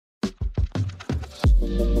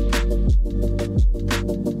Hello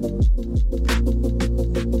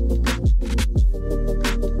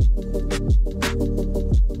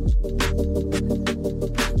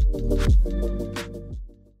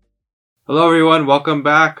everyone, welcome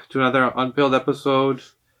back to another Unpilled episode.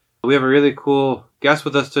 We have a really cool guest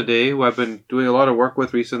with us today who I've been doing a lot of work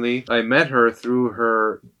with recently. I met her through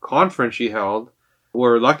her conference she held.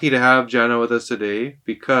 We're lucky to have Jana with us today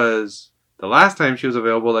because the last time she was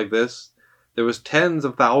available like this, there was tens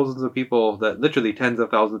of thousands of people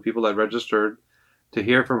that registered to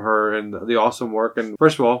hear from her and the awesome work. And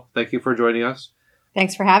first of all, thank you for joining us.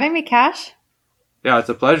 Thanks for having me, Cash. Yeah, it's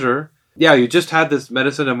a pleasure. Yeah, you just had this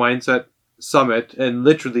Medicine and Mindset Summit and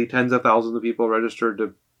literally tens of thousands of people registered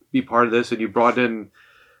to be part of this, and you brought in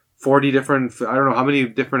 40 different, I don't know how many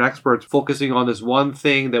different experts focusing on this one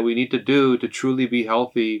thing that we need to do to truly be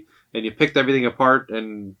healthy, and you picked everything apart,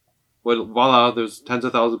 and well, voila, there's tens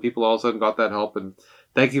of thousands of people all of a sudden got that help, and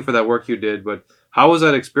thank you for that work you did. But how was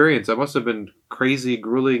that experience? That must have been crazy,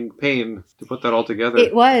 grueling pain to put that all together.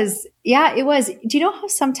 It was. Yeah, it was. Do you know how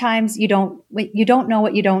sometimes you don't know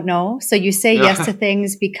what you don't know? So you say yes to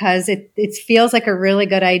things because it feels like a really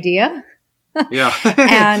good idea. Yeah.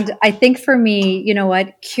 And I think for me, you know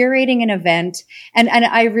what, curating an event, and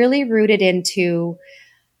I really rooted into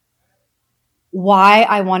why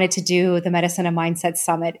I wanted to do the Medicine and Mindset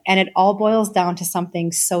Summit. And it all boils down to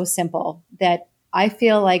something so simple that I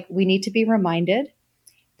feel like we need to be reminded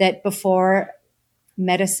that before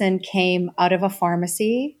medicine came out of a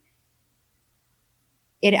pharmacy,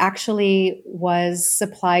 it actually was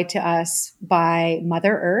supplied to us by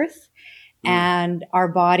Mother Earth. And our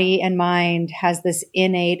body and mind has this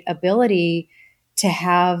innate ability to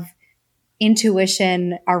have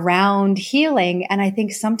intuition around healing. And I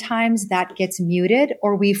think sometimes that gets muted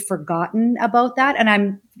or we've forgotten about that.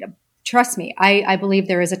 And trust me, I believe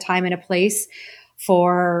there is a time and a place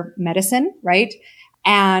for medicine, right?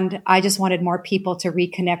 And I just wanted more people to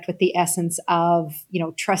reconnect with the essence of,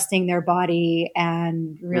 trusting their body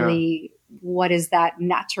and really what is that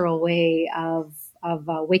natural way of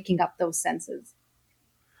waking up those senses.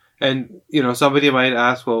 And, somebody might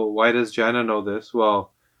ask, well, why does Jana know this?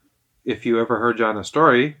 Well, if you ever heard Jana's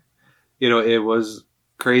story, it was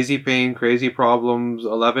crazy pain, crazy problems,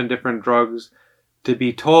 11 different drugs, to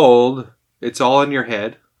be told it's all in your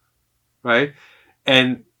head, right?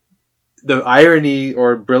 And the irony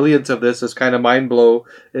or brilliance of this is kind of mind blow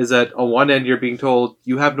is that on one end, you're being told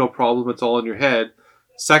you have no problem. It's all in your head.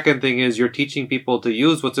 Second thing is you're teaching people to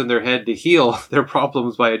use what's in their head to heal their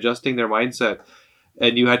problems by adjusting their mindset.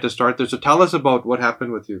 And you had to start there. So tell us about what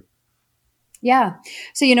happened with you. Yeah.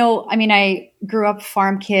 So, I grew up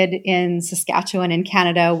farm kid in Saskatchewan in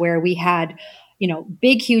Canada where we had,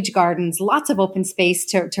 big, huge gardens, lots of open space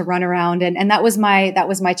to run around. And that was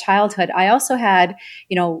my childhood. I also had,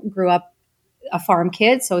 grew up a farm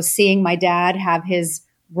kid. So seeing my dad have his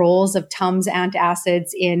rolls of Tums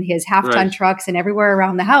antacids in his half-ton trucks and everywhere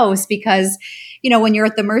around the house because, when you're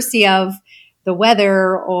at the mercy of the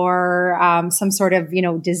weather or some sort of,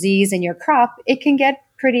 disease in your crop, it can get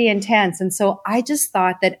pretty intense. And so I just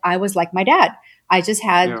thought that I was like my dad. I just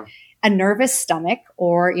had a nervous stomach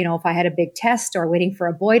or, if I had a big test or waiting for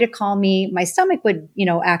a boy to call me, my stomach would,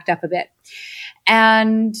 act up a bit.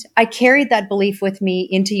 And I carried that belief with me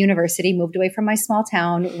into university, moved away from my small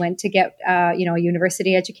town, went to get, a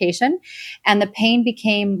university education, and the pain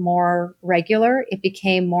became more regular. It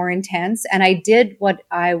became more intense. And I did what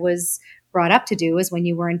I was brought up to do is when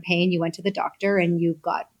you were in pain, you went to the doctor and you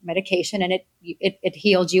got medication and it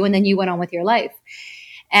healed you. And then you went on with your life.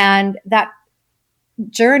 And that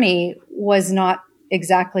journey was not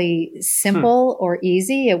exactly simple or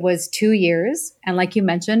easy. It was 2 years. And like you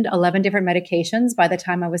mentioned, 11 different medications by the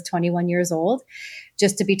time I was 21 years old,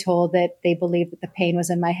 just to be told that they believed that the pain was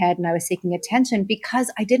in my head and I was seeking attention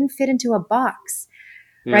because I didn't fit into a box,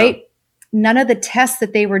 right? None of the tests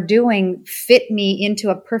that they were doing fit me into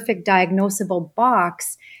a perfect diagnosable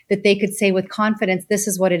box that they could say with confidence, this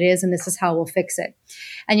is what it is and this is how we'll fix it.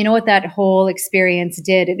 And you know what that whole experience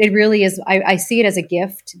did? It really is, I see it as a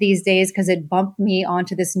gift these days because it bumped me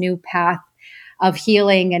onto this new path of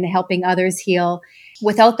healing and helping others heal.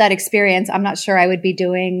 Without that experience, I'm not sure I would be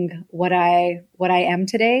doing what I am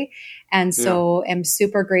today. And so I'm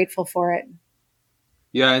super grateful for it.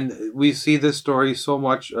 Yeah, and we see this story so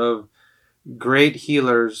much of great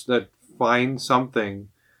healers that find something.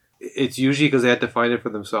 It's usually because they had to find it for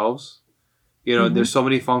themselves. There's so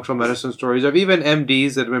many functional medicine stories of even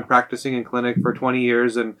MDs that have been practicing in clinic for 20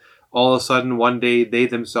 years and all of a sudden one day they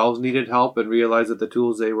themselves needed help and realized that the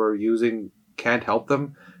tools they were using can't help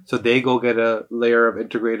them. So they go get a layer of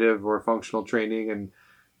integrative or functional training and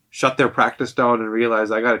shut their practice down and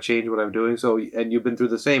realize I got to change what I'm doing. So, and you've been through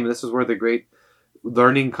the same. And this is where the great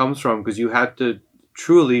learning comes from, because you had to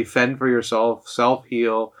truly fend for yourself, self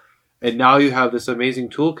heal, and now you have this amazing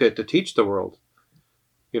toolkit to teach the world.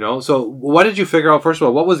 So what did you figure out? First of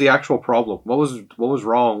all, what was the actual problem? What was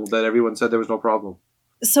wrong that everyone said there was no problem?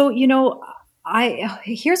 So,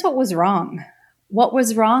 here's what was wrong. What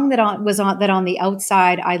was wrong that on the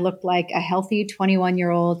outside, I looked like a healthy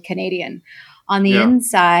 21-year-old Canadian. On the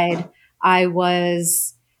inside, I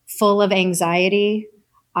was full of anxiety.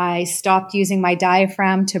 I stopped using my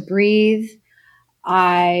diaphragm to breathe.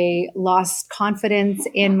 I lost confidence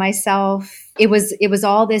in myself. It was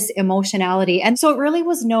all this emotionality. And so it really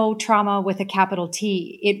was no trauma with a capital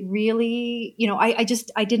T. It really,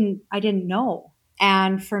 I didn't know.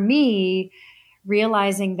 And for me,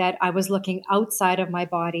 realizing that I was looking outside of my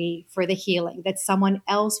body for the healing, that someone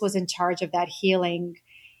else was in charge of that healing,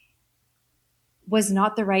 was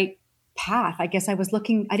not the right path. I guess I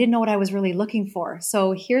didn't know what I was really looking for.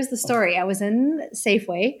 So here's the story. I was in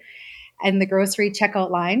Safeway in the grocery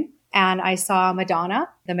checkout line, and I saw Madonna,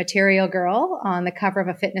 the Material Girl, on the cover of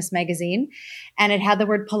a fitness magazine, and it had the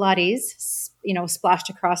word Pilates, splashed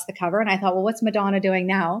across the cover. And I thought, well, what's Madonna doing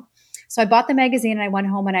now? So I bought the magazine and I went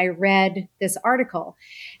home and I read this article.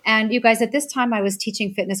 And you guys, at this time, I was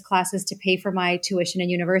teaching fitness classes to pay for my tuition in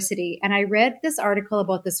university. And I read this article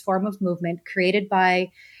about this form of movement created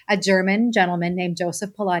by a German gentleman named Joseph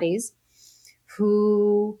Pilates,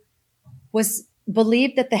 who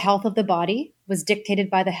believed that the health of the body was dictated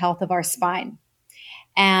by the health of our spine.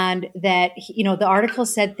 And that, the article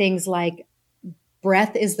said things like,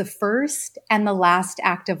 breath is the first and the last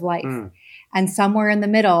act of life. And somewhere in the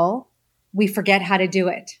middle, we forget how to do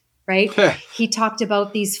it, right? He talked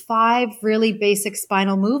about these 5 really basic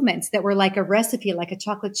spinal movements that were like a recipe, like a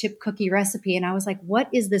chocolate chip cookie recipe. And I was like, what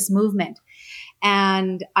is this movement?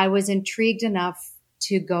 And I was intrigued enough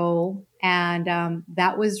to go. And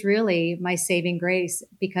that was really my saving grace,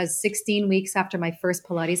 because 16 weeks after my first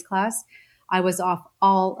Pilates class, I was off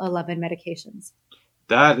all 11 medications.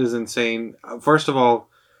 That is insane. First of all,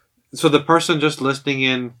 so the person just listening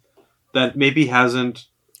in that maybe hasn't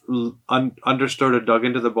understood or dug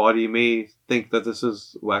into the body may think that this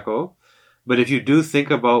is wacko. But if you do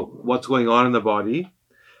think about what's going on in the body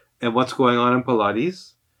and what's going on in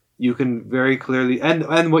Pilates, you can very clearly,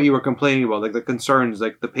 and what you were complaining about, like the concerns,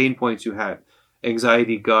 like the pain points you had,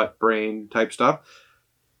 anxiety, gut, brain type stuff.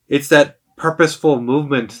 It's that purposeful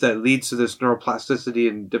movement that leads to this neuroplasticity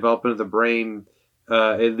and development of the brain.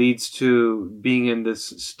 It leads to being in this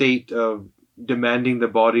state of demanding the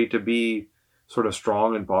body to be sort of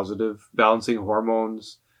strong and positive, balancing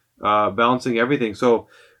hormones, balancing everything. So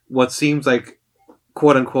what seems like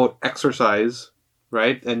quote unquote exercise,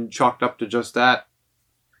 right, and chalked up to just that,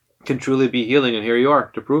 can truly be healing. And here you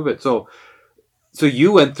are to prove it. So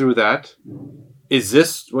you went through that. Is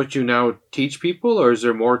this what you now teach people, or is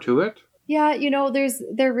there more to it? Yeah,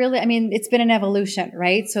 it's been an evolution,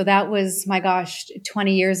 right? So that was, my gosh,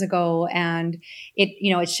 20 years ago. And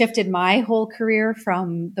it shifted my whole career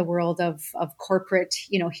from the world of corporate,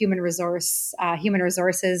 human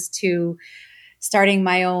resources, to starting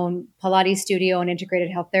my own Pilates studio and integrated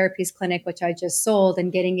health therapies clinic, which I just sold,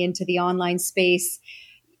 and getting into the online space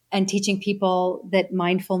and teaching people that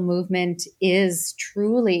mindful movement is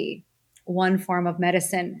truly one form of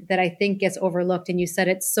medicine that I think gets overlooked. And you said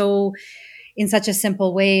it so in such a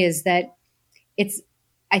simple way, is that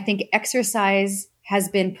I think exercise has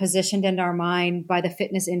been positioned in our mind by the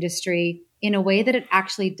fitness industry in a way that it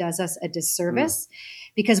actually does us a disservice,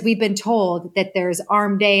 because we've been told that there's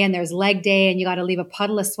arm day and there's leg day and you got to leave a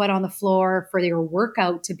puddle of sweat on the floor for your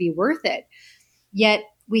workout to be worth it. Yet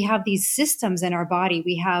we have these systems in our body.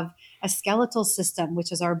 We have a skeletal system,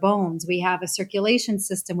 which is our bones. We have a circulation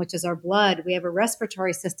system, which is our blood. We have a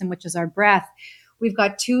respiratory system, which is our breath. We've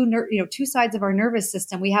got two sides of our nervous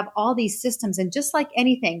system. We have all these systems. And just like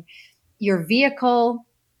anything, your vehicle,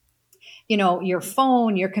 your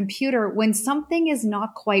phone, your computer, when something is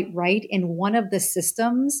not quite right in one of the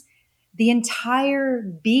systems, the entire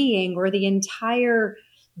being or the entire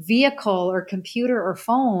vehicle or computer or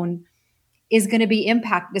phone is going to be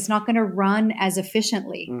impacted. It's not going to run as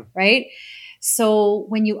efficiently, right? So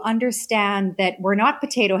when you understand that we're not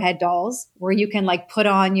potato head dolls where you can put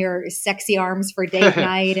on your sexy arms for date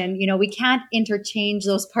night and, we can't interchange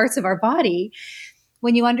those parts of our body.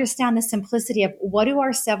 When you understand the simplicity of what do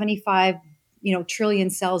our 75, trillion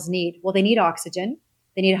cells need? Well, they need oxygen.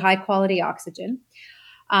 They need high quality oxygen.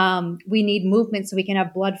 We need movement so we can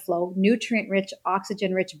have blood flow, nutrient-rich,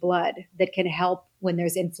 oxygen-rich blood that can help when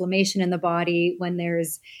there's inflammation in the body, when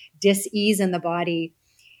there's dis-ease in the body.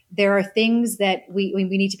 there are things that we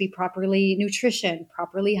need to be properly nutrition,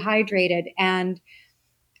 properly hydrated. And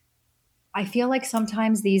I feel like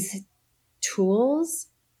sometimes these tools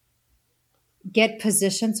get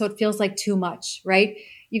positioned so it feels like too much, right?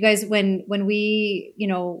 You guys, when we,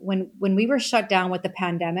 when we were shut down with the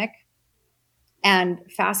pandemic and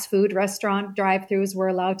fast food restaurant drive-throughs were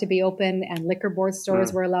allowed to be open and liquor board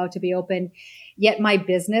stores were allowed to be open, yet my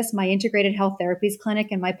business, my integrated health therapies clinic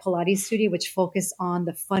and my Pilates studio, which focus on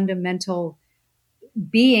the fundamental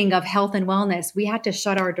being of health and wellness, we had to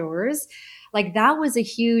shut our doors. Like that was a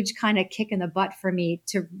huge kind of kick in the butt for me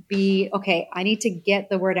to be, okay, I need to get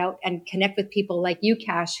the word out and connect with people like you,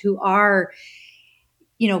 Cash, who are,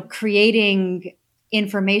 creating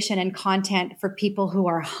information and content for people who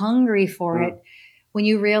are hungry for it. When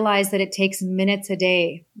you realize that it takes minutes a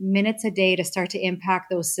day to start to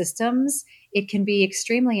impact those systems, it can be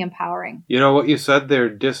extremely empowering. You know what you said there,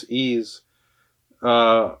 dis-ease.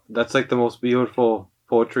 That's like the most beautiful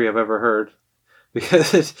poetry I've ever heard,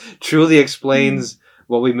 because it truly explains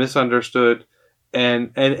what we misunderstood,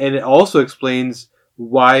 and it also explains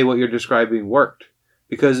why what you're describing worked.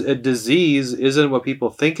 Because a disease isn't what people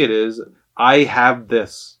think it is. I have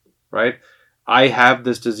this, right? I have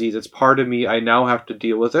this disease. It's part of me. I now have to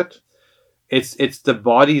deal with it. It's the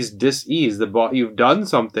body's dis-ease. You've done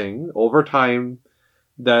something over time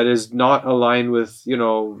that is not aligned with,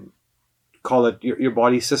 call it your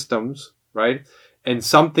body systems, right? And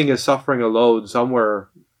something is suffering a load somewhere,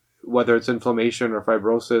 whether it's inflammation or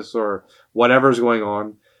fibrosis or whatever's going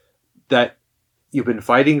on, that you've been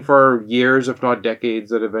fighting for years, if not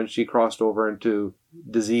decades, that eventually crossed over into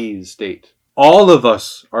disease state. All of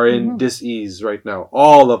us are in dis-ease right now.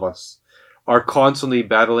 All of us are constantly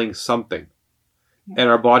battling something. And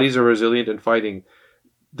our bodies are resilient and fighting.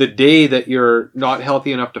 The day that you're not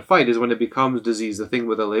healthy enough to fight is when it becomes disease, the thing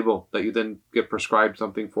with a label that you then get prescribed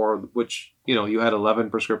something for, which, you had 11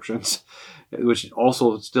 prescriptions, which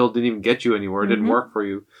also still didn't even get you anywhere. It didn't work for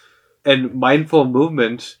you. And mindful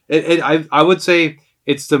movement, I would say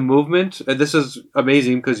it's the movement, and this is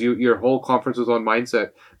amazing because your whole conference was on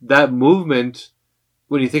mindset. That movement,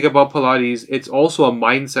 when you think about Pilates, it's also a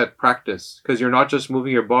mindset practice, because you're not just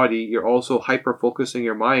moving your body, you're also hyper-focusing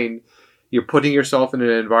your mind. You're putting yourself in an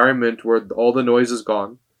environment where all the noise is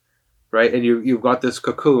gone, right? And you've got this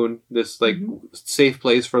cocoon, this safe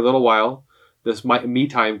place for a little while, this me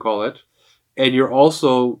time, call it. And you're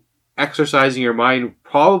also exercising your mind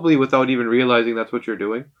probably without even realizing that's what you're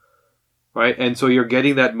doing, right? And so you're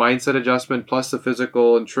getting that mindset adjustment plus the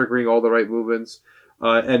physical and triggering all the right movements.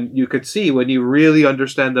 And you could see when you really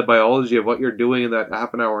understand the biology of what you're doing in that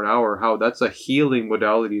half an hour, how that's a healing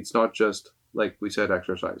modality. It's not just, like we said,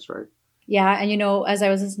 exercise, right? Yeah. And, as I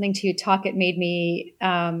was listening to you talk, it made me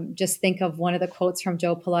just think of one of the quotes from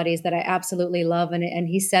Joe Pilates that I absolutely love. And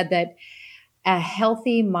he said that a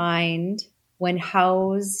healthy mind, when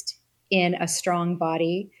housed in a strong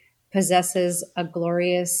body, possesses a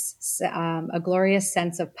glorious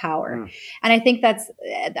sense of power. And I think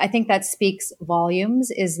that speaks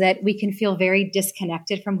volumes, is that we can feel very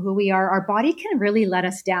disconnected from who we are. Our body can really let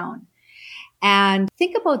us down. And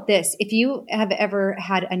think about this. If you have ever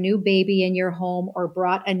had a new baby in your home or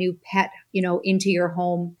brought a new pet, into your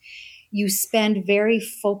home, you spend very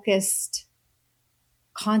focused,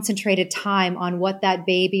 concentrated time on what that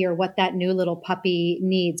baby or what that new little puppy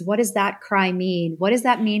needs. What does that cry mean? What does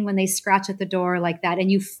that mean when they scratch at the door like that?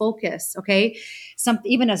 And you focus, okay?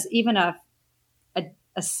 Even a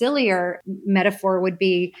sillier metaphor would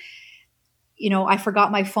be, I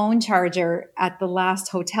forgot my phone charger at the last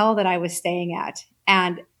hotel that I was staying at,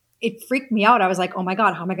 and it freaked me out. I was like, oh my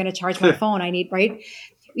God, how am I going to charge my phone? I need, right?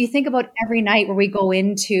 You think about every night where we go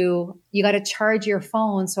into, you got to charge your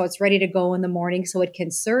phone so it's ready to go in the morning so it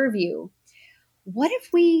can serve you. What if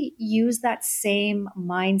we use that same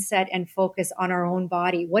mindset and focus on our own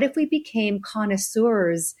body? What if we became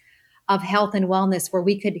connoisseurs of health and wellness, where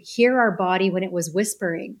we could hear our body when it was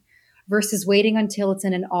whispering, versus waiting until it's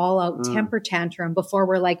in an all-out temper tantrum before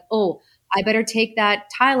we're like, oh, I better take that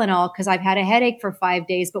Tylenol because I've had a headache for 5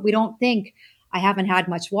 days. But we don't think, I haven't had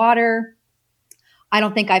much water. I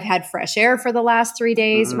don't think I've had fresh air for the last 3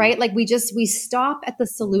 days, right? Like we stop at the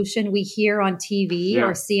solution we hear on TV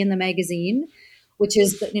or see in the magazine, which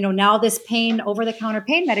is, now this over-the-counter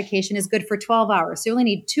pain medication is good for 12 hours. So you only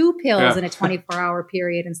need 2 pills in a 24-hour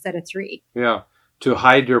period instead of 3. Yeah. To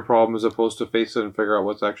hide your problem as opposed to face it and figure out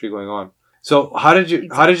what's actually going on. So how did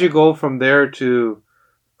you go from there to,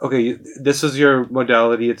 okay, this is your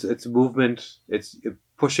modality. It's movement. It's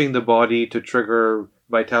pushing the body to trigger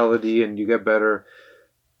vitality and you get better.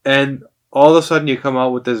 And all of a sudden you come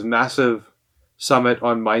out with this massive summit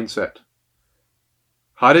on mindset.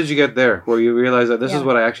 How did you get there where you realize that this is Yeah.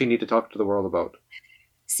 what I actually need to talk to the world about?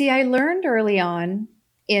 See, I learned early on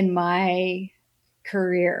in my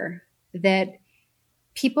career that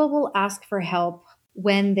people will ask for help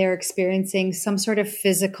when they're experiencing some sort of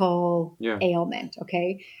physical Yeah. ailment.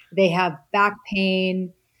 Okay. They have back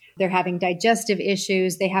pain. They're having digestive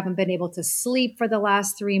issues. They haven't been able to sleep for the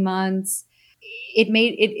last 3 months.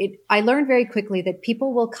 I learned very quickly that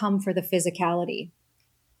people will come for the physicality,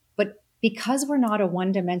 but because we're not a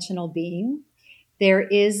one-dimensional being, there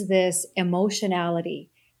is this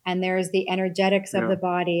emotionality and there's the energetics of Yeah. the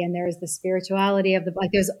body and there's the spirituality of the body.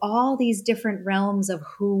 There's all these different realms of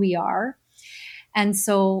who we are. And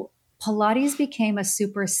so Pilates became a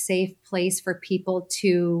super safe place for people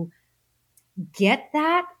to get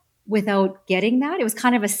that without getting that. It was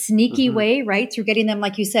kind of a sneaky way, right? Through getting them,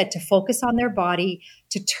 like you said, to focus on their body,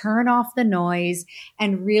 to turn off the noise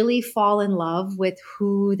and really fall in love with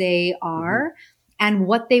who they are and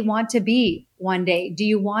what they want to be one day. Do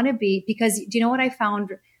you want to be, because do you know what I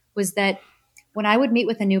found was that when I would meet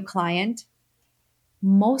with a new client,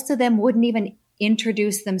 most of them wouldn't even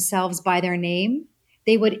introduce themselves by their name.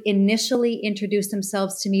 They would initially introduce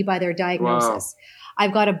themselves to me by their diagnosis. Wow.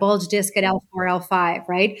 I've got a bulge disc at L4, L5,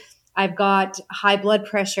 right? I've got high blood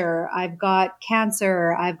pressure. I've got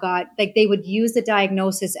cancer. I've got, like, they would use the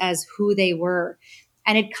diagnosis as who they were.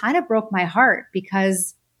 And it kind of broke my heart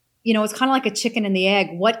because, you know, it's kind of like a chicken and the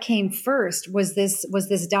egg. What came first? Was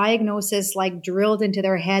this diagnosis like drilled into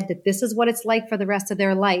their head that this is what it's like for the rest of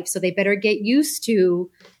their life? So they better get used to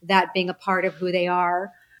that being a part of who they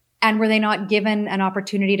are. And were they not given an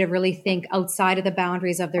opportunity to really think outside of the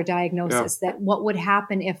boundaries of their diagnosis, that what would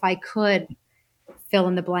happen if I could fill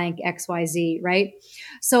in the blank XYZ, right?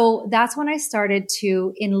 So that's when I started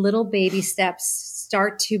to, in little baby steps,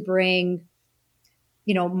 start to bring,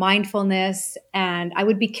 you know, mindfulness. And I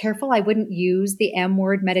would be careful. I wouldn't use the M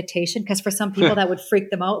word, meditation, because for some people that would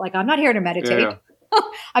freak them out. Like, I'm not here to meditate.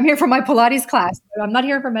 I'm here for my Pilates class, but I'm not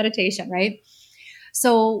here for meditation, right?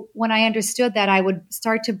 So when I understood that, I would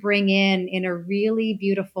start to bring in a really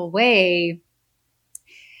beautiful way,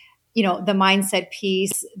 you know, the mindset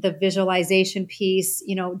piece, the visualization piece.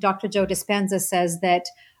 You know, Dr. Joe Dispenza says that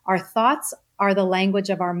our thoughts are the language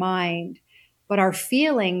of our mind, but our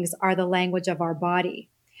feelings are the language of our body.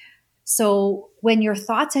 So when your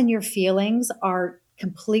thoughts and your feelings are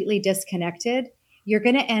completely disconnected, you're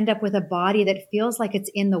going to end up with a body that feels like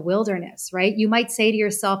it's in the wilderness, right? You might say to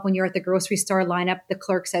yourself when you're at the grocery store lineup, the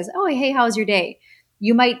clerk says, "Oh, hey, how's your day?"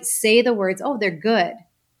 You might say the words, "Oh, they're good."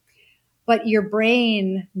 But your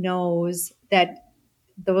brain knows that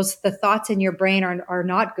the thoughts in your brain are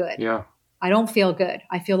not good. Yeah. I don't feel good.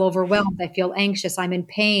 I feel overwhelmed. I feel anxious. I'm in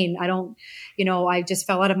pain. I don't, you know, I just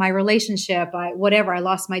fell out of my relationship. I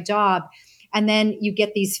lost my job. And then you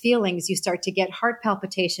get these feelings. You start to get heart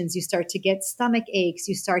palpitations. You start to get stomach aches.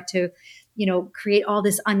 You start to, you know, create all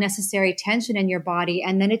this unnecessary tension in your body.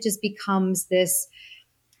 And then it just becomes this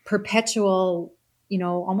perpetual, you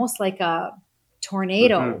know, almost like a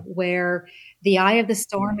tornado where the eye of the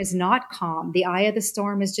storm is not calm. The eye of the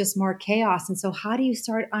storm is just more chaos. And so how do you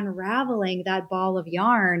start unraveling that ball of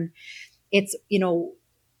yarn? It's, you know,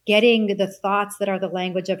 getting the thoughts that are the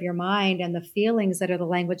language of your mind and the feelings that are the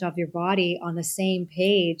language of your body on the same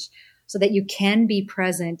page so that you can be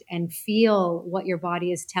present and feel what your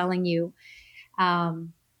body is telling you.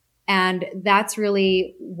 And that's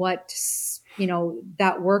really what, you know,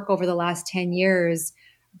 that work over the last 10 years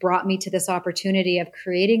brought me to this opportunity of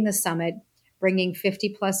creating the summit, bringing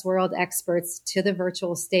 50 plus world experts to the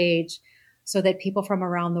virtual stage so that people from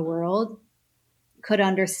around the world could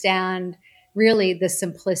understand really the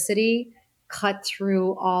simplicity, cut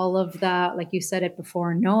through all of the, like you said it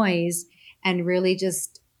before, noise, and really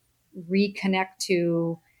just reconnect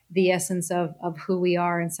to the essence of who we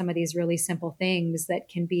are and some of these really simple things that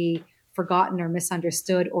can be forgotten or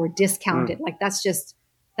misunderstood or discounted. Like that's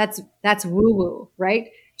woo woo, right?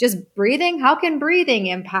 Just breathing. How can breathing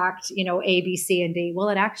impact, you know, A, B, C, and D? Well,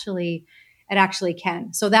 it actually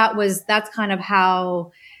can. So that's kind of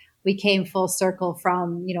how we came full circle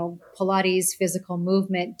from, you know, Pilates physical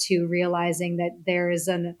movement to realizing that there is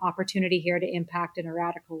an opportunity here to impact in a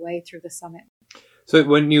radical way through the summit. So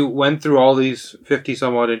when you went through all these 50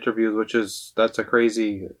 some odd interviews, that's a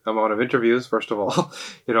crazy amount of interviews, first of all,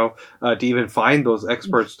 you know, to even find those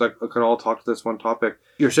experts that can all talk to this one topic.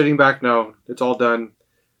 You're sitting back now, it's all done.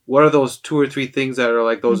 What are those 2 or 3 things that are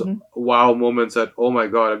like those wow moments that, oh my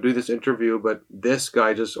God, I'm doing this interview, but this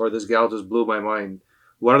guy or this gal just blew my mind?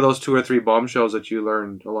 What are those 2 or 3 bombshells that you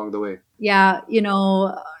learned along the way? Yeah, you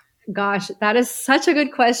know, gosh, that is such a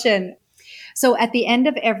good question. So at the end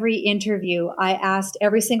of every interview, I asked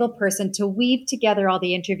every single person to weave together all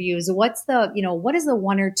the interviews. What is the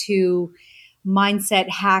one or two mindset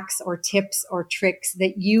hacks or tips or tricks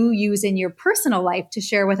that you use in your personal life to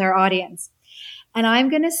share with our audience? And I'm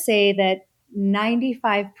going to say that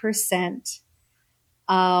 95%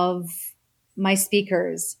 of my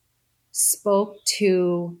speakers spoke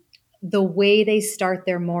to the way they start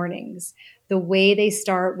their mornings, the way they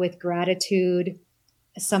start with gratitude,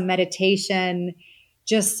 some meditation,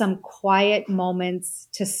 just some quiet moments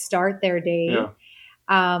to start their day.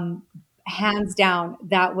 Yeah. Hands down,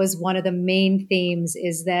 that was one of the main themes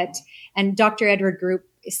is that, and Dr. Edward Group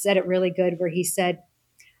said it really good where he said,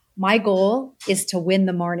 my goal is to win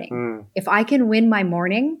the morning. If I can win my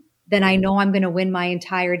morning, then I know I'm going to win my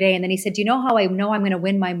entire day. And then he said, do you know how I know I'm going to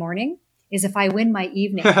win my morning? Is if I win my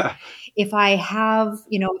evening. If I have,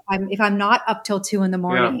 if I'm not up till 2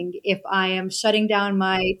 a.m, if I am shutting down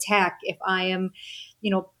my tech, if I am,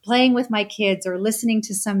 playing with my kids or listening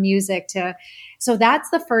to some music so that's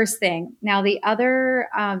the first thing. Now, the other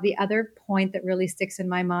point that really sticks in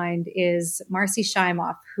my mind is Marcy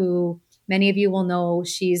Shimoff, who many of you will know.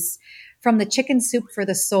 She's from the Chicken Soup for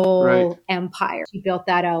the Soul empire. She built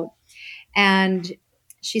that out. And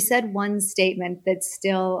she said one statement that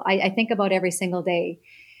still I think about every single day.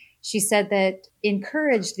 She said that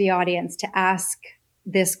encouraged the audience to ask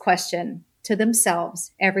this question to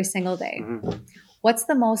themselves every single day. Mm-hmm. What's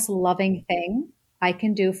the most loving thing I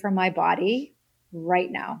can do for my body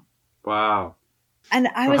right now? Wow. And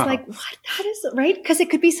I was like, what? That is right. Because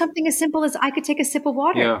it could be something as simple as I could take a sip of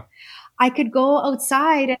water. Yeah. I could go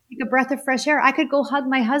outside and take a breath of fresh air. I could go hug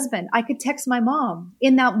my husband. I could text my mom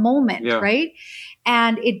in that moment, right?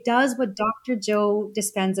 And it does what Dr. Joe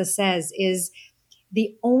Dispenza says is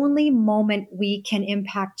the only moment we can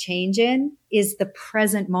impact change in is the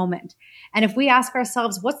present moment. And if we ask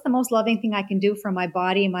ourselves, what's the most loving thing I can do for my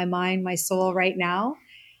body, my mind, my soul right now?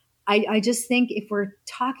 I just think if we're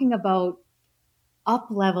talking about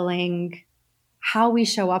up-leveling how we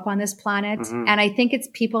show up on this planet. Mm-hmm. And I think it's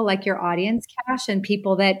people like your audience, Cash, and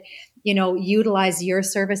people that, utilize your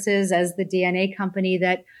services as the DNA company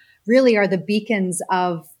that really are the beacons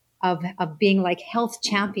of being like health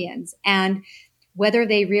champions. And whether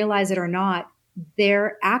they realize it or not,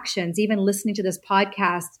 their actions, even listening to this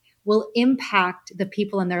podcast, will impact the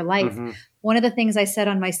people in their life. Mm-hmm. One of the things I said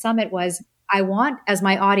on my summit was, I want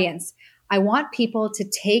people to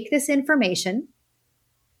take this information,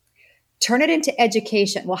 turn it into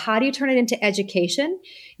education. Well, how do you turn it into education?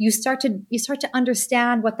 You start to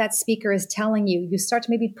understand what that speaker is telling you. You start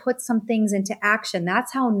to maybe put some things into action.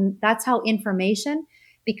 That's how information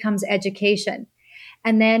becomes education.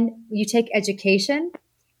 And then you take education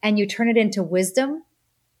and you turn it into wisdom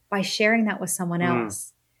by sharing that with someone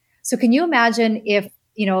else. So can you imagine if,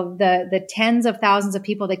 the tens of thousands of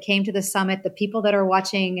people that came to the summit, the people that are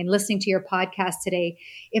watching and listening to your podcast today,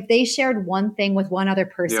 if they shared one thing with one other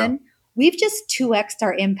person, we've just 2x'd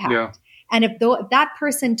our impact. Yeah. And if that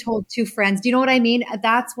person told 2 friends, do you know what I mean?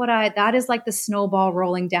 That is like the snowball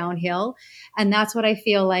rolling downhill. And that's what I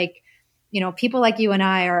feel like, people like you and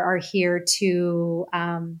I are here to,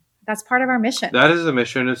 that's part of our mission. That is the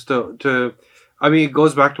mission, is it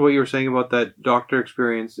goes back to what you were saying about that doctor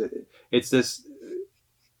experience. It's this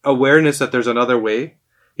awareness that there's another way,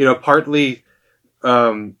 partly,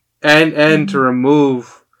 and mm-hmm. to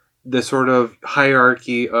remove the sort of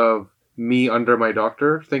hierarchy of me under my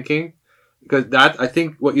doctor thinking, because that, I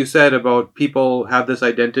think what you said about people have this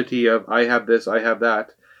identity of I have this, I have that,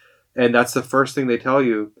 and that's the first thing they tell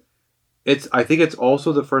you. I think it's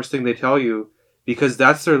also the first thing they tell you because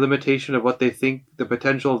that's their limitation of what they think the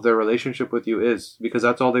potential of their relationship with you is, because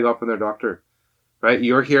that's all they got from their doctor, right?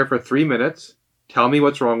 You're here for 3 minutes. Tell me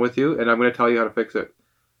what's wrong with you, and I'm going to tell you how to fix it.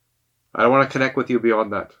 I don't want to connect with you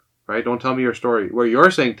beyond that, right? Don't tell me your story. Where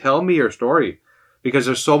you're saying, tell me your story, because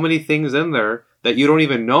there's so many things in there that you don't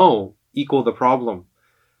even know equal the problem.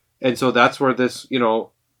 And so that's where this,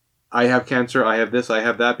 I have cancer, I have this, I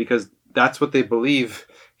have that, because that's what they believe,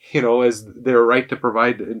 is their right to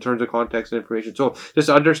provide in terms of context and information. So just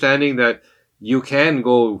understanding that you can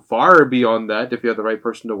go far beyond that if you have the right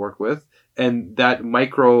person to work with, and that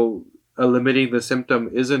micro eliminating the symptom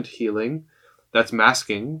isn't healing, that's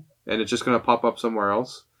masking, and it's just going to pop up somewhere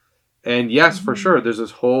else. And yes, mm-hmm. for sure, there's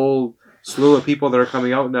this whole slew of people that are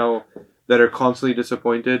coming out now that are constantly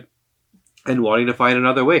disappointed and wanting to find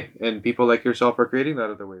another way. And people like yourself are creating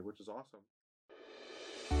that other way, which is awesome.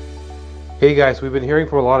 Hey guys, we've been hearing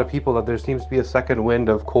from a lot of people that there seems to be a second wind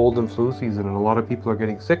of cold and flu season, and a lot of people are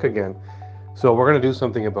getting sick again. So we're going to do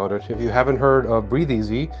something about it. If you haven't heard of Breathe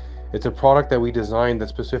Easy, it's a product that we designed that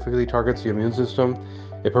specifically targets the immune system.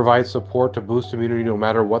 It provides support to boost immunity no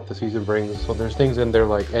matter what the season brings. So there's things in there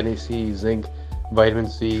like NAC, zinc, vitamin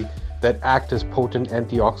C that act as potent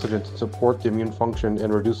antioxidants to support the immune function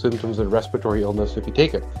and reduce symptoms of respiratory illness if you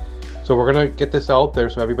take it. So we're going to get this out there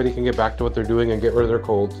so everybody can get back to what they're doing and get rid of their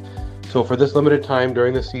colds. So for this limited time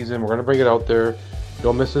during the season, we're going to bring it out there.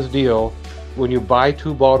 Don't miss this deal. When you buy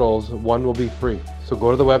 2 bottles, 1 will be free. So go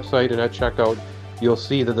to the website and at checkout, you'll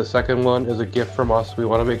see that the second one is a gift from us. We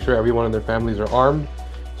want to make sure everyone and their families are armed.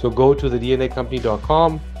 So go to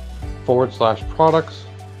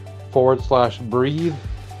thednacompany.com/products/breathe.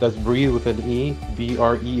 That's breathe with an E,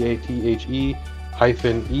 BREATHE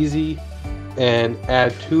 -easy, and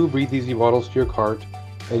add 2 Breathe Easy bottles to your cart,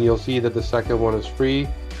 and you'll see that the second one is free,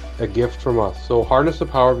 a gift from us. So harness the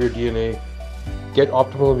power of your DNA, get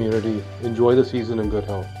optimal immunity, enjoy the season in good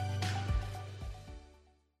health.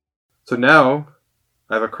 So now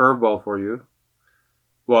I have a curveball for you.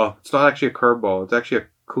 Well, it's not actually a curveball. It's actually a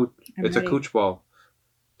cooch ball,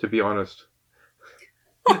 to be honest.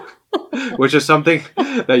 Which is something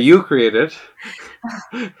that you created.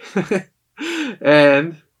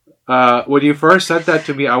 And when you first said that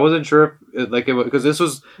to me, I wasn't sure if because this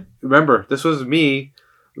was me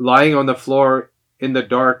lying on the floor in the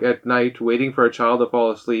dark at night waiting for a child to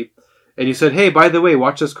fall asleep. And you said, hey, by the way,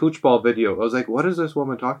 watch this cooch ball video. I was like, what is this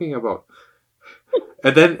woman talking about?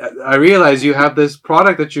 And then I realized you have this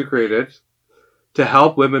product that you created to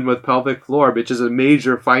help women with pelvic floor, which is a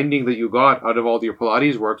major finding that you got out of all your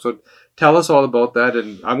Pilates work. So tell us all about that,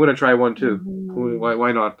 and I'm going to try one too. Mm-hmm.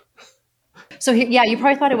 Why not? So yeah, you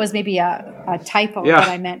probably thought it was maybe a typo that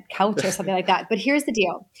I meant couch or something like that. But here's the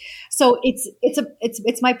deal. So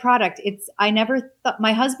it's my product. I never thought,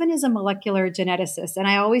 my husband is a molecular geneticist, and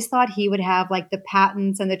I always thought he would have like the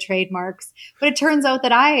patents and the trademarks, but it turns out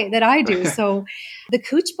that I do. So the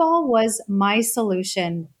cooch ball was my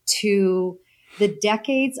solution to the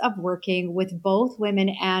decades of working with both women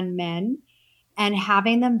and men and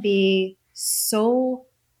having them be so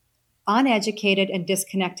uneducated and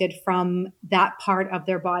disconnected from that part of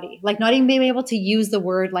their body. Like not even being able to use the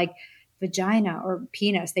word like vagina or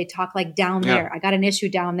penis. They talk like down there. I got an issue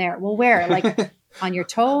down there. Well, where? Like on your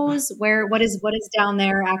toes? Where? What is down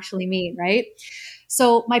there actually mean? Right?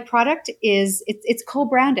 So my product is it's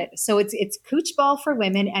co-branded. So it's Cooch Ball for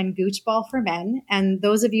women and Gooch Ball for men. And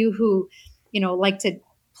those of you who like to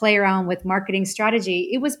play around with marketing strategy,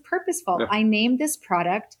 it was purposeful. Yeah. I named this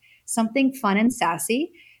product something fun and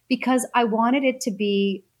sassy because I wanted it to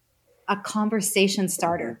be a conversation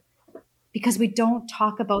starter because we don't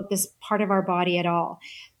talk about this part of our body at all.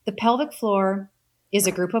 The pelvic floor is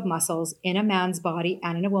a group of muscles in a man's body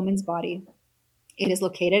and in a woman's body. It is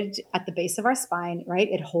located at the base of our spine,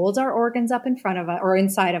 right? It holds our organs up in front of us or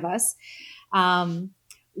inside of us.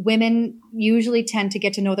 Women usually tend to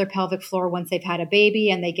get to know their pelvic floor once they've had a baby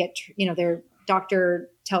and they get, their doctor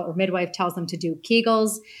or midwife tells them to do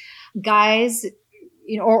Kegels. Guys,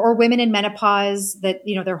 or women in menopause that,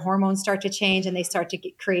 their hormones start to change and they start to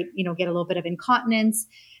get a little bit of incontinence.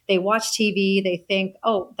 They watch TV, they think,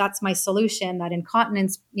 oh, that's my solution, that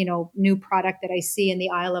incontinence, new product that I see in the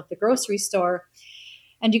aisle of the grocery store.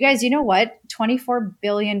 And you guys, you know what? $24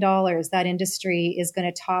 billion that industry is going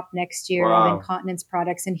to top next year of incontinence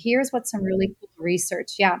products. And here's what some really cool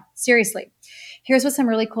research. Yeah, seriously. Here's what some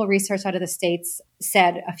really cool research out of the States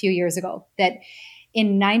said a few years ago, that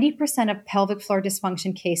in 90% of pelvic floor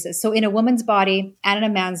dysfunction cases, so in a woman's body and in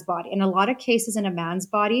a man's body, in a lot of cases in a man's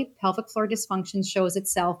body, pelvic floor dysfunction shows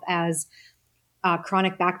itself as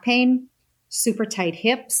chronic back pain, super tight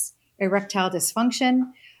hips, erectile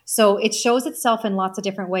dysfunction. So it shows itself in lots of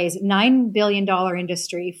different ways. $9 billion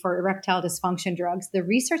industry for erectile dysfunction drugs. The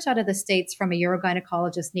research out of the States from a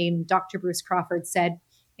urogynecologist named Dr. Bruce Crawford said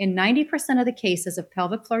in 90% of the cases of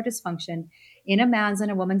pelvic floor dysfunction in a man's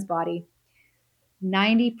and a woman's body,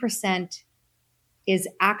 90% is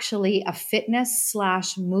actually a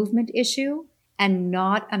fitness/movement issue and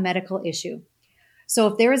not a medical issue. So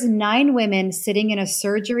if there is 9 women sitting in a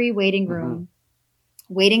surgery waiting room,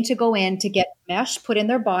 waiting to go in to get mesh put in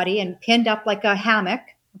their body and pinned up like a hammock,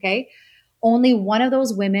 okay, only one of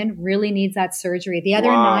those women really needs that surgery. The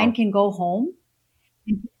other 9 can go home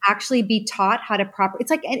and actually be taught how to it's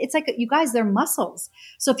like you guys, they're muscles.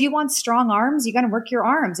 So if you want strong arms, you're going to work your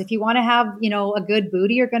arms. If you want to have, a good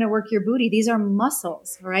booty, you're going to work your booty. These are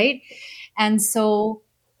muscles, right? And so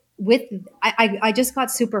I just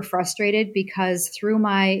got super frustrated because through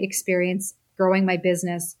my experience growing my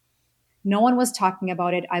business, no one was talking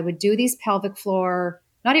about it. I would do these pelvic floor,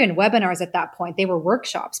 not even webinars at that point. They were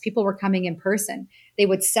workshops. People were coming in person. They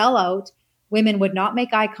would sell out. Women would not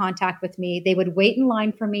make eye contact with me. They would wait in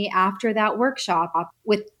line for me after that workshop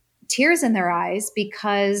with tears in their eyes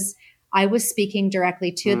because I was speaking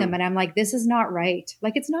directly to them. And I'm like, this is not right.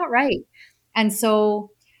 Like, it's not right. And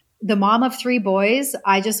so the mom of 3 boys,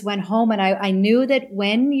 I just went home and I knew that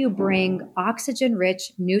when you bring oxygen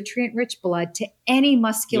rich, nutrient rich blood to any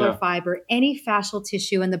muscular fiber, any fascial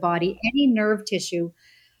tissue in the body, any nerve tissue,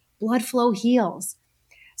 blood flow heals.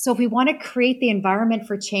 So if we want to create the environment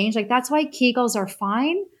for change, like that's why Kegels are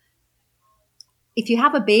fine. If you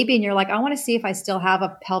have a baby and you're like, I want to see if I still have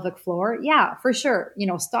a pelvic floor. Yeah, for sure.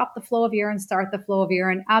 Stop the flow of urine, start the flow of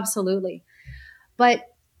urine. Absolutely. But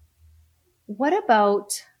what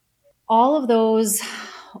about all of those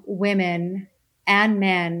women and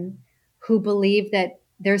men who believe that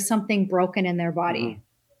there's something broken in their body,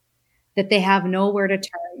 that they have nowhere to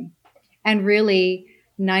turn? And really,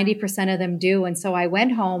 90% of them do. And so I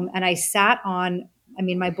went home and I sat on,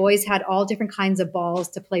 my boys had all different kinds of balls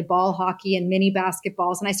to play ball hockey and mini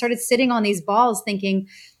basketballs. And I started sitting on these balls thinking,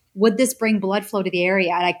 would this bring blood flow to the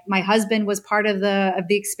area? And my husband was part of the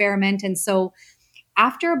experiment. And so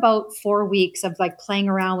after about 4 weeks of like playing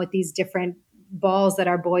around with these different balls that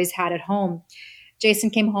our boys had at home,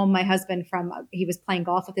 Jason came home, my husband, he was playing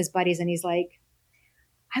golf with his buddies. And he's like,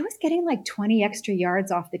 I was getting like 20 extra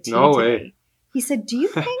yards off the tee today. Way. He said, do you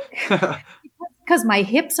think because my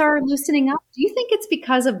hips are loosening up, do you think it's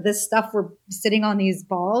because of this stuff we're sitting on these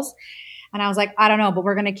balls? And I was like, I don't know, but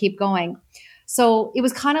we're going to keep going. So it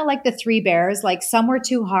was kind of like the 3 bears, like some were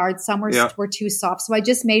too hard, some were too soft. So I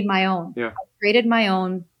just made my own. I created my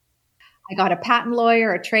own. I got a patent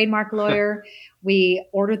lawyer, a trademark lawyer. We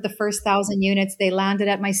ordered the first 1,000 units. They landed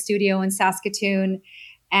at my studio in Saskatoon.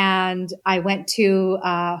 And I went to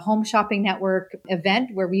a Home Shopping Network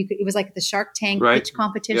event where it was like the Shark Tank pitch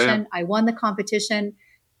competition. I won the competition,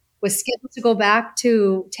 was scheduled to go back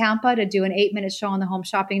to Tampa to do an 8-minute show on the Home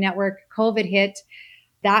Shopping Network. COVID hit.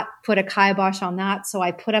 That put a kibosh on that. So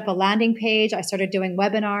I put up a landing page. I started doing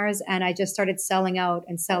webinars and I just started selling out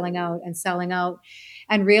and selling out and selling out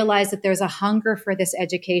and realized that there's a hunger for this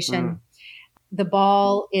education. The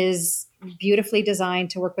ball is beautifully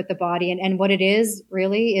designed to work with the body. And what it is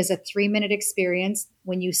really is a 3-minute experience.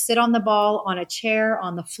 When you sit on the ball, on a chair,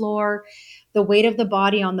 on the floor, the weight of the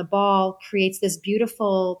body on the ball creates this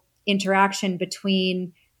beautiful interaction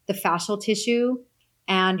between the fascial tissue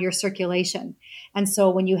and your circulation. And so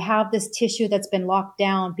when you have this tissue that's been locked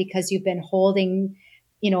down because you've been holding,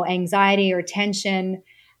 anxiety or tension,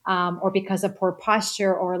 or because of poor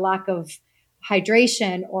posture or lack of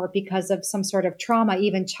hydration, or because of some sort of trauma,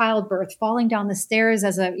 even childbirth, falling down the stairs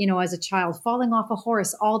as a child, falling off a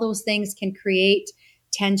horse, all those things can create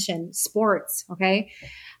tension. Sports, okay?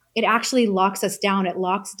 It actually locks us down. It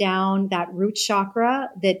locks down that root chakra,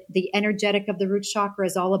 that the energetic of the root chakra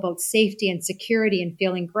is all about safety and security and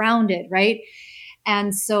feeling grounded, right?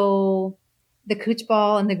 And so the Cooch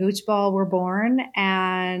Ball and the Gooch Ball were born,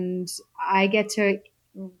 and I get to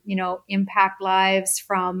impact lives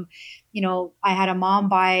from, I had a mom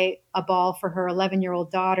buy a ball for her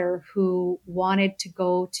 11-year-old daughter who wanted to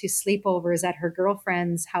go to sleepovers at her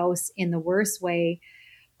girlfriend's house in the worst way,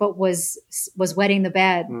 but was wetting the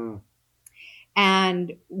bed.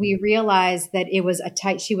 And we realized that it was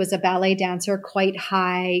she was a ballet dancer, quite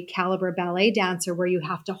high caliber ballet dancer where you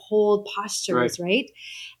have to hold postures, right?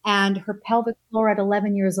 And her pelvic floor at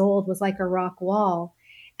 11 years old was like a rock wall.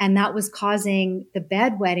 And that was causing the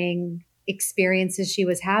bedwetting experiences she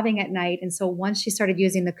was having at night. And so once she started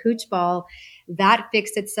using the Cooch Ball, that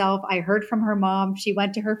fixed itself. I heard from her mom. She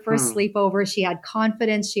went to her first sleepover. She had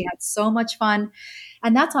confidence. She had so much fun.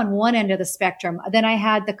 And that's on one end of the spectrum. Then I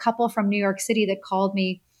had the couple from New York City that called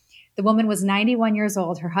me. The woman was 91 years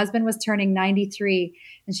old. Her husband was turning 93.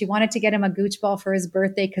 And she wanted to get him a Gooch Ball for his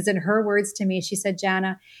birthday because in her words to me, she said,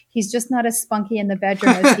 Jana, he's just not as spunky in the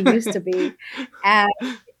bedroom as he used to be. And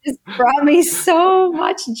it just brought me so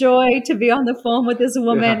much joy to be on the phone with this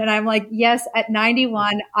woman. And I'm like, yes, at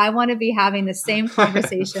 91, I want to be having the same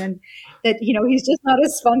conversation that, he's just not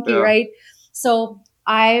as spunky, right? So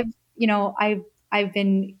I've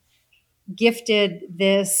been gifted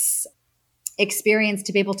this experience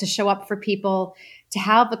to be able to show up for people, to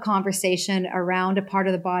have the conversation around a part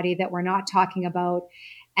of the body that we're not talking about.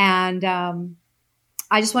 And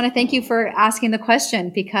I just want to thank you for asking the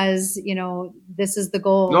question because, this is the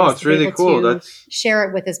goal. No, it's really cool. Share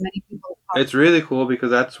it with as many people as possible. It's really cool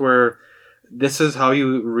because that's where this is how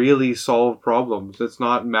you really solve problems. It's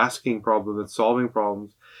not masking problems, it's solving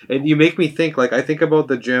problems. And you make me think, I think about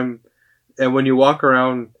the gym, and when you walk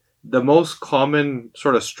around, the most common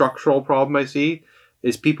sort of structural problem I see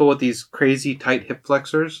is people with these crazy tight hip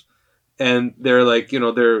flexors, and they're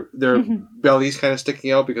their belly's kind of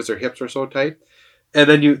sticking out because their hips are so tight. and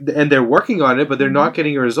then they're working on it, but they're not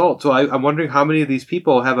getting a result. So I'm wondering how many of these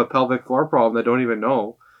people have a pelvic floor problem that don't even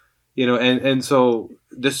know, and so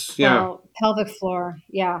this, yeah. Well, pelvic floor.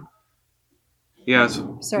 Yeah. Yeah.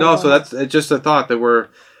 So, Sorry, no, go so ahead. that's it's just a thought that we're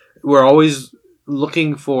always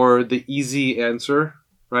looking for the easy answer,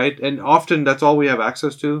 right? And often that's all we have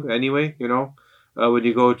access to anyway. When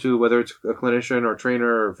you go to, whether it's a clinician or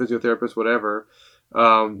trainer or physiotherapist, whatever,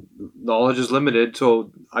 knowledge is limited.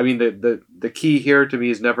 So I mean, the key here to me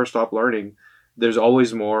is never stop learning. There's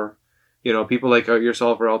always more. People like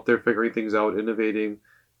yourself are out there figuring things out, innovating,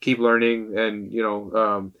 keep learning, and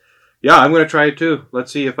yeah, I'm going to try it too.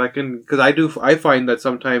 Let's see if I can, because I find that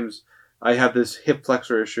sometimes I have this hip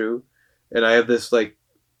flexor issue and I have this like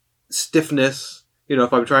stiffness.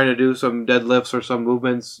 If I'm trying to do some deadlifts or some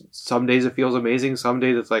movements, some days it feels amazing. Some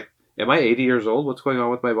days it's like, am I 80 years old? What's going on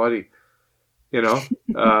with my body?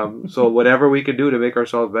 So whatever we can do to make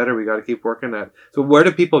ourselves better, we got to keep working at. So where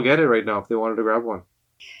do people get it right now if they wanted to grab one?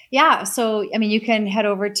 Yeah. So, I mean, you can head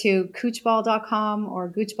over to coochball.com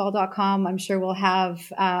or goochball.com. I'm sure we'll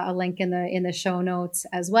have a link in the show notes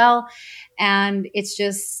as well. And it's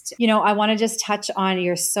just, I want to just touch on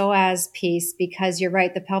your psoas piece, because you're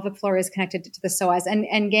right. The pelvic floor is connected to the psoas,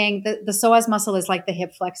 and gang, the psoas muscle is like the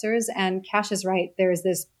hip flexors, and Cash is right.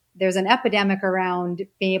 There's an epidemic around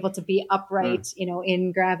being able to be upright,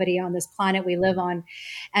 in gravity on this planet we live on.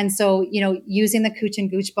 And so, using the Cooch and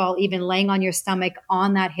Gooch ball, even laying on your stomach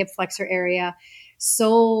on that hip flexor area.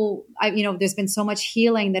 So, there's been so much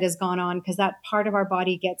healing that has gone on, because that part of our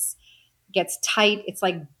body gets tight. It's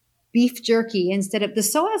like beef jerky instead of the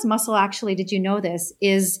psoas muscle. Actually, did you know this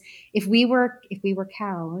is if we were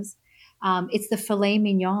cows, it's the filet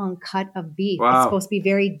mignon cut of beef. Wow. It's supposed to be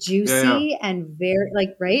very juicy and very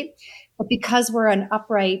right. But because we're an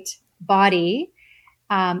upright body,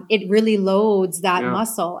 it really loads that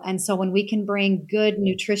muscle. And so when we can bring good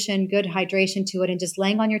nutrition, good hydration to it, and just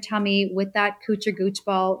laying on your tummy with that Cooch or Gooch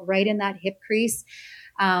ball right in that hip crease,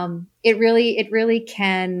 it really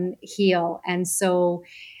can heal. And so,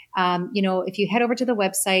 if you head over to the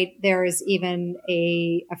website, there's even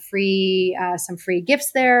a free, some free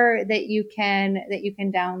gifts there that you can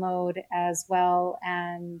download as well.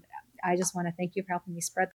 And I just want to thank you for helping me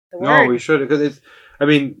spread the word. No, we should, because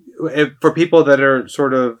for people that are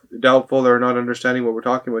sort of doubtful or not understanding what we're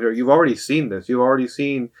talking about here, you've already seen this. You've already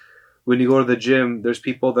seen when you go to the gym, there's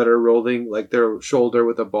people that are rolling like their shoulder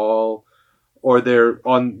with a ball, or they're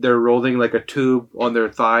rolling like a tube on their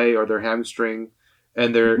thigh or their hamstring,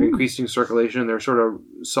 and they're increasing circulation. They're sort of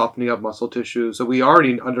softening up muscle tissue. So we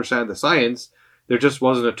already understand the science. There just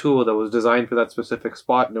wasn't a tool that was designed for that specific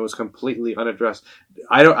spot, and it was completely unaddressed.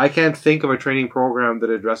 I can't think of a training program that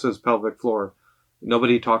addresses pelvic floor.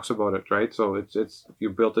 Nobody talks about it, right? So it's you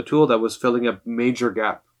built a tool that was filling a major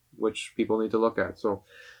gap, which people need to look at. So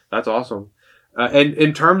that's awesome. And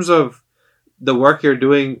in terms of the work you're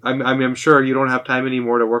doing, I'm sure you don't have time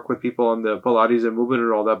anymore to work with people on the Pilates and movement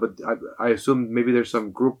and all that, but I assume maybe there's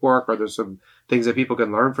some group work, or there's some things that people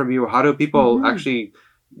can learn from you. How do people actually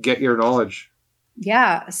get your knowledge?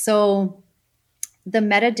 Yeah. So the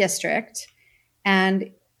Metta District,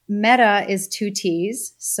 and Metta is 2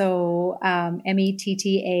 T's. So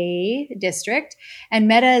METTA district. And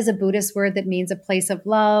Metta is a Buddhist word that means a place of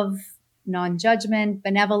love, non-judgment,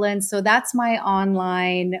 benevolence. So that's my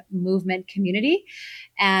online movement community.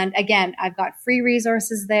 And again, I've got free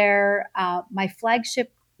resources there. My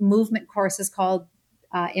flagship movement course is called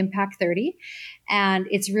Impact 30. And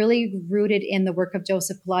it's really rooted in the work of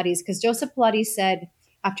Joseph Pilates, because Joseph Pilates said,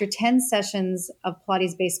 after 10 sessions of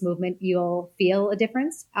Pilates-based movement, you'll feel a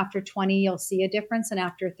difference. After 20, you'll see a difference. And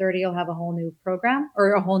after 30, you'll have a whole new program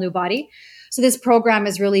or a whole new body. So this program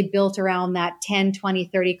is really built around that 10, 20,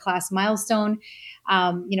 30 class milestone.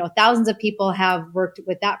 Thousands of people have worked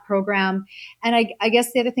with that program. And I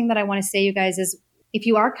guess the other thing that I want to say, you guys, is if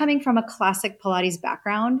you are coming from a classic Pilates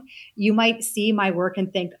background, you might see my work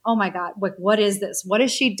and think, oh my God, what is this? What has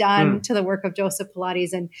she done to the work of Joseph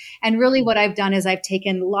Pilates? And really what I've done is I've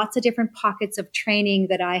taken lots of different pockets of training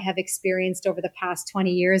that I have experienced over the past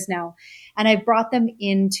 20 years now. And I've brought them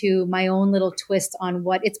into my own little twist on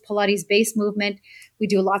what it's Pilates-based movement. We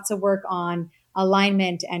do lots of work on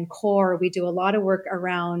alignment and core. We do a lot of work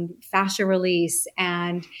around fascia release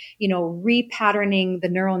and, repatterning the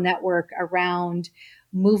neural network around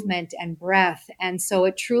movement and breath. And so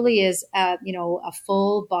it truly is, a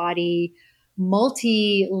full body,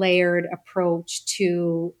 multi-layered approach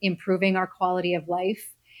to improving our quality of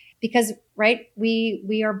life. Because, right,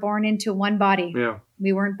 we are born into one body. Yeah.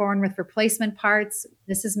 We weren't born with replacement parts.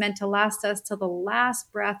 This is meant to last us till the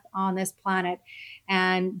last breath on this planet.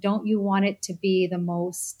 And don't you want it to be the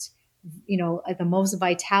most the most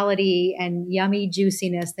vitality and yummy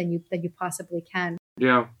juiciness than you possibly can.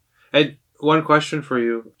 Yeah. And one question for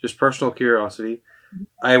you, just personal curiosity.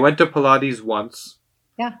 I went to Pilates once.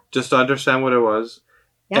 Yeah. Just to understand what it was.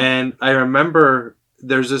 Yeah. And I remember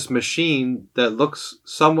there's this machine that looks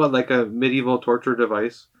somewhat like a medieval torture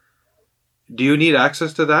device. Do you need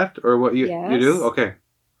access to that, or what you do? Okay.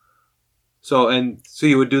 So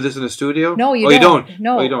you would do this in a studio? No, you don't. You don't.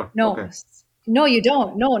 No, you don't. No. Okay. No, you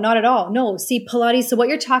don't. No, not at all. No. See, Pilates. So what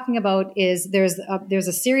you're talking about is there's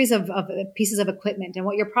a series of pieces of equipment, and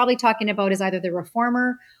what you're probably talking about is either the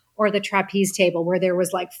reformer or the trapeze table, where there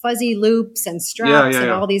was like fuzzy loops and straps and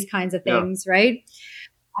all these kinds of things, right?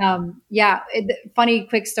 Funny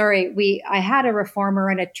quick story. I had a reformer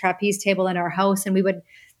and a trapeze table in our house, and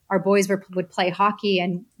our boys would play hockey,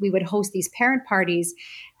 and we would host these parent parties.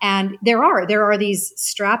 And there are these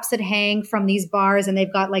straps that hang from these bars, and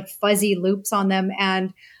they've got like fuzzy loops on them.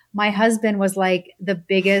 And my husband was like the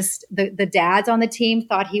biggest, the dads on the team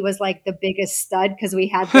thought he was like the biggest stud because we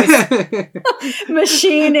had this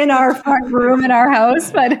machine in our front room in our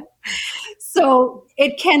house. But so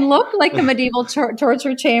it can look like a medieval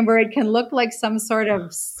torture chamber. It can look like some sort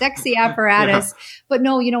of sexy apparatus. But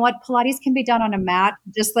no, you know what? Pilates can be done on a mat,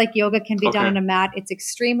 just like yoga can be done on a mat. It's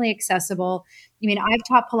extremely accessible. I mean, I've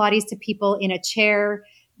taught Pilates to people in a chair,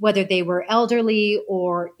 whether they were elderly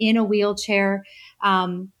or in a wheelchair.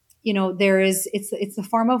 It's a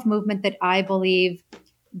form of movement that I believe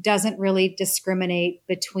doesn't really discriminate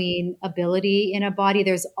between ability in a body.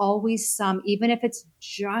 There's always some, even if it's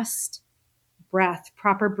just breath,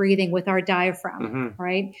 proper breathing with our diaphragm,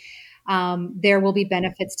 right? There will be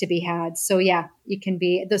benefits to be had. So yeah, you can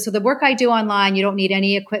be, so the work I do online, you don't need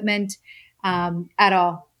any equipment at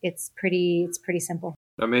all. It's pretty simple.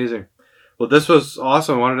 Amazing. Well, this was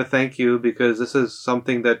awesome. I wanted to thank you because this is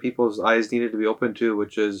something that people's eyes needed to be open to,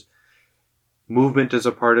 which is movement is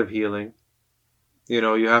a part of healing.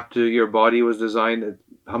 Your body was designed,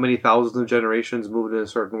 how many thousands of generations moved in a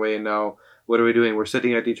certain way, and now what are we doing? We're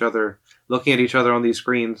sitting at each other, looking at each other on these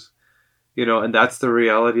screens, and that's the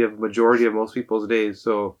reality of majority of most people's days.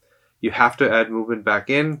 So you have to add movement back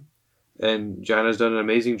in, and Jana's done an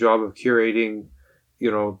amazing job of curating,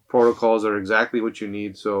 protocols that are exactly what you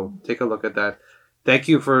need. So take a look at that. Thank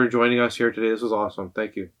you for joining us here today. This was awesome.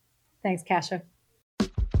 Thank you. Thanks, Kasha.